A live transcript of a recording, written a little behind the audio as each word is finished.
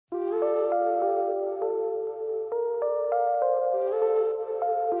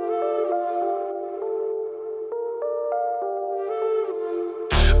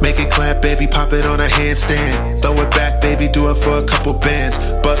that, baby, pop it on a handstand. Throw it back, baby, do it for a couple bands.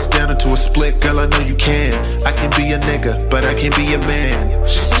 Bust down into a split, girl, I know you can. I can be a nigga, but I can't be a man.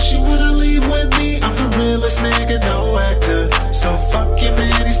 She said she wanna leave with me, I'm the realest nigga, no actor. So fuck your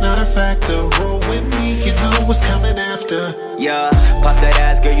man, he's not a factor. Roll with me, you know what's coming after. Yeah, pop that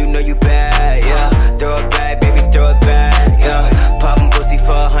ass, girl, you know you bad. Yeah, throw it back, baby, throw it back. Yeah, poppin' pussy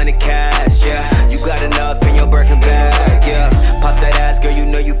for 100 cash. Yeah, you got enough in your Birkin bag. Yeah, pop that ass, girl, you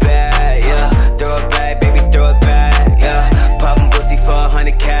know you bad. Yeah, throw it back, baby, throw it back. Yeah, poppin' pussy for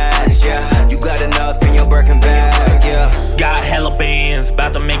 100 cash. Yeah, you got enough in your Birkin bag. Yeah, got hella bands,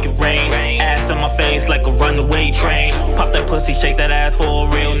 bout to make it rain. Ass on my face like a runaway train. Pop that pussy, shake that ass for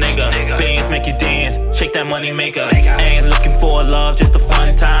a real nigga. Bands make you dance, shake that money maker. Ain't looking for love, just a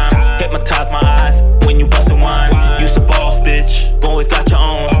fun time. Hypnotize my eyes when you bustin' wine. You's a boss, bitch, always got your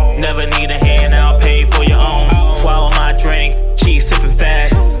own. Never need a hand, I'll pay for your own. Swallow my drink, she sippin'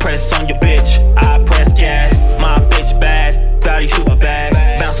 fast. Press on your bitch, I press gas. My bitch bad, body super bad.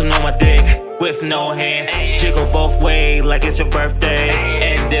 Bouncing on my dick with no hands. Jiggle both ways like it's your birthday.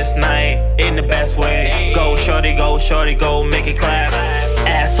 End this night in the best way. Go shorty, go, make it clap.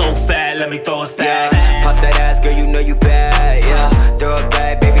 Ass so fat, let me throw a stack. Yeah, pop that ass, girl, you know you bad. Yeah, throw it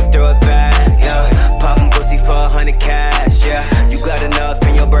back, baby, throw it back. Yeah, poppin' pussy for 100 cash. Yeah, you got enough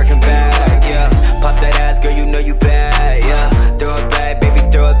in your Birkin bag. Yeah, pop that ass, girl, you know you bad. Yeah, throw it back, baby,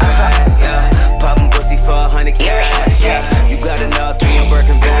 throw it back. Yeah, poppin' pussy for 100 cash. Yeah, you got enough in your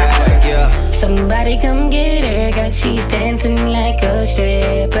Birkin bag. Yeah. Somebody come get her, got she's dancing like a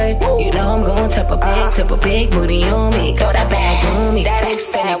stripper. You know I'm gon' tap a big booty on me. Go that bag on me, that is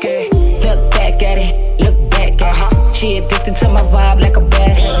fat girl. Look back at it, look back at it. She addicted to my vibe like a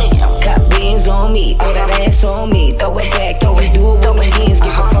bad. Cop beans on me, throw that ass on me. Throw it back, throw it, do it with my hands.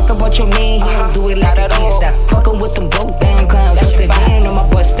 Give a fuck about your man, he don't do it like I can't stop. Fuckin' with them broke down clowns, that's a hand on my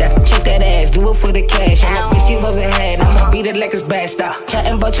bust stop. Shake that ass, do it for the cash. And I wish you wasn't had, I'ma beat it like it's bad stop.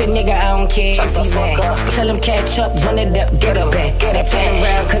 Chatting about your nigga, I don't care if he mad. Tell him catch up, run it up, get up back. Get that pan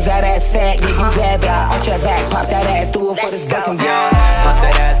round, cause that ass fat. Get you bad, bad, arch your back. Pop that ass, do it for this Birkin bag. Yeah, pop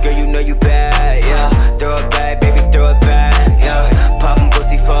that ass, girl, you know you bad. Yeah, throw it back, baby, throw it back. Yeah, poppin'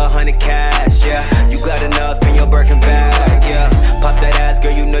 pussy for 100 cash. Yeah, you got enough in your Birkin bag. Yeah, pop that ass,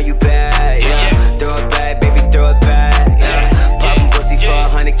 girl, you know you bad. Yeah, throw it back, baby, throw it back. Yeah, poppin' pussy for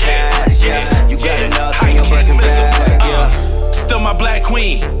 100 cash. Yeah, you got enough in your Birkin bag. Yeah, still my black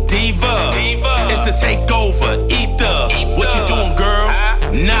queen, diva. It's the takeover, ether. What you doing, girl?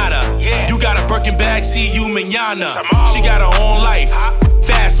 Nada. You got a Birkin bag, see you mañana. She got her own life,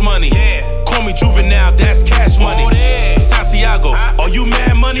 fast money. Call me juvenile, that's cash money. Santiago, are you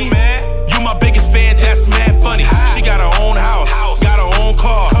mad money? You my biggest fan, that's mad funny. She got her own house, got her own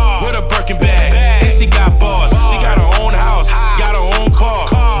car, with a Birkin bag, and she got bars. She got her own house, got her own car,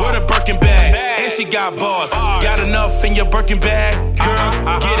 with a Birkin bag, and she got bars. Got enough in your Birkin bag,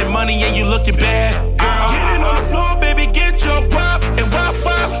 girl. Getting money and you looking bad, girl. Get it on the floor, baby, get your pop and wop,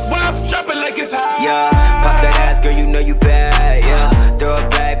 wop, wop, drop it like it's hot. Yeah, pop that ass, girl, you know you bad. Yeah, throw it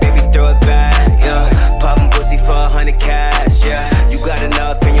back, baby, throw it back. Yeah, poppin' pussy for 100